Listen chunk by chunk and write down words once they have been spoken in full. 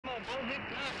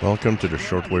Welcome to the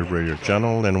Shortwave Radio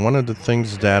channel, and one of the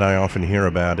things that I often hear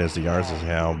about SDRs is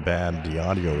how bad the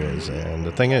audio is. And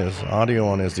the thing is, audio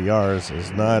on SDRs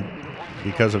is not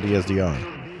because of the SDR.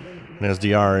 An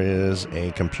SDR is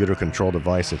a computer control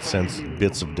device. It sends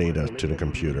bits of data to the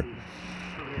computer.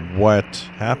 What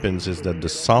happens is that the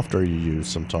software you use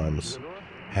sometimes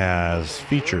has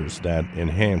features that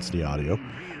enhance the audio.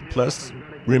 Plus,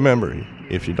 remember,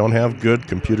 if you don't have good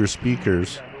computer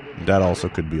speakers, that also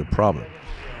could be a problem.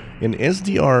 In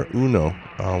SDRuno,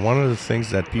 one of the things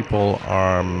that people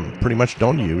pretty much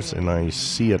don't use, and I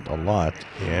see it a lot,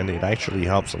 and it actually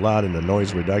helps a lot in the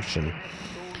noise reduction.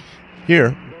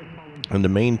 Here, on the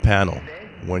main panel,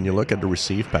 when you look at the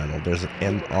receive panel, there's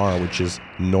an NR, which is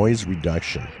noise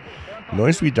reduction.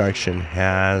 Noise reduction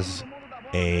has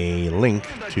a link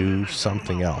to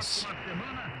something else.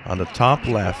 On the top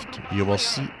left, you will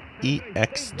see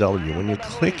EXW. When you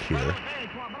click here,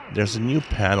 there's a new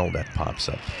panel that pops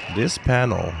up. This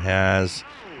panel has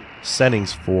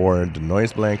settings for the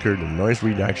noise blanker, the noise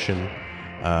reduction,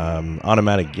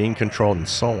 automatic gain control, and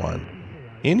so on.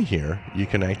 In here, you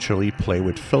can actually play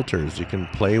with filters. You can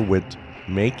play with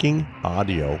making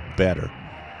audio better,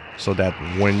 so that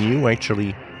when you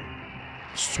actually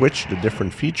switch the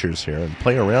different features here and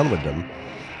play around with them,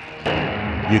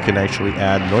 you can actually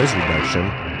add noise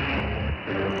reduction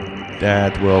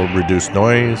that will reduce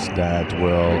noise, that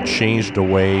will change the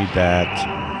way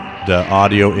that the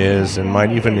audio is, and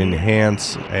might even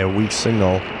enhance a weak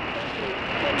signal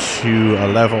to a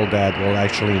level that will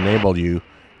actually enable you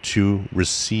to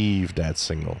receive that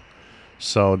signal.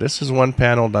 So this is one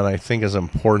panel that I think is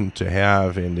important to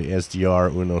have in the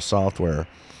SDRuno software.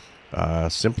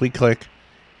 Simply click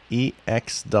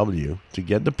EXW to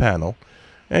get the panel,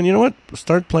 and you know what?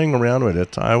 Start playing around with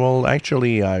it.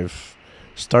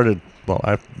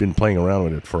 I've been playing around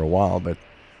with it for a while, but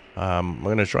I'm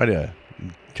going to try to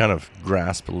kind of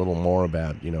grasp a little more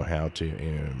about, how to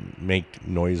make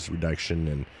noise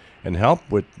reduction and help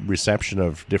with reception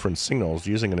of different signals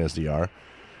using an SDR.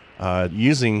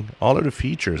 Using all of the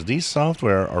features. These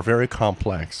software are very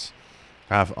complex,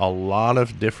 have a lot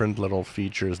of different little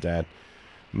features that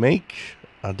make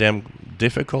them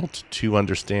difficult to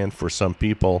understand for some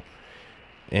people,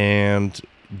 and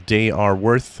they are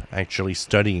worth actually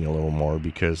studying a little more,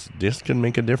 because this can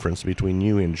make a difference between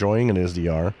you enjoying an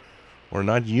SDR or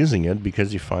not using it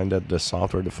because you find that the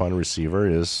software-defined receiver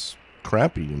is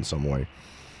crappy in some way.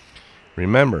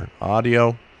 Remember,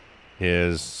 audio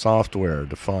is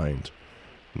software-defined,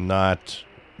 not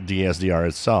the SDR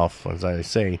itself. As I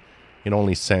say, it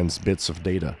only sends bits of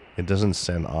data. It doesn't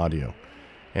send audio.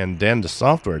 And then the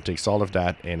software takes all of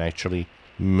that and actually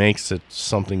makes it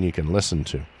something you can listen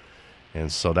to. And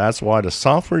so that's why the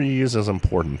software you use is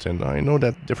important. And I know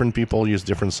that different people use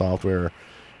different software,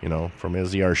 from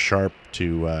SDR Sharp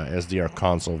to SDR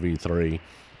Console V3,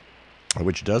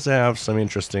 which does have some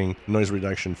interesting noise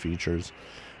reduction features,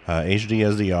 HD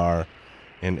SDR,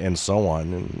 and so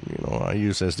on. And, I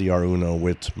use SDRuno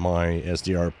with my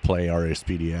SDR Play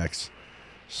RSPDX.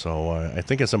 So I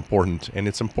think it's important. And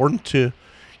it's important to...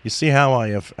 You see how I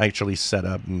have actually set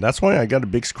up, and that's why I got a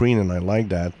big screen, and I like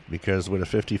that, because with a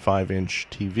 55-inch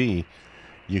TV,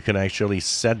 you can actually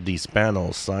set these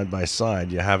panels side by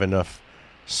side. You have enough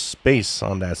space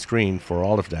on that screen for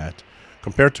all of that,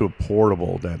 compared to a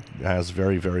portable that has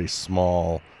very, very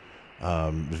small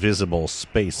visible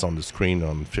space on the screen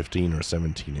on 15 or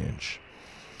 17-inch.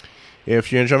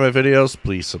 If you enjoy my videos,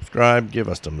 please subscribe, give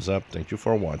us thumbs up. Thank you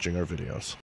for watching our videos.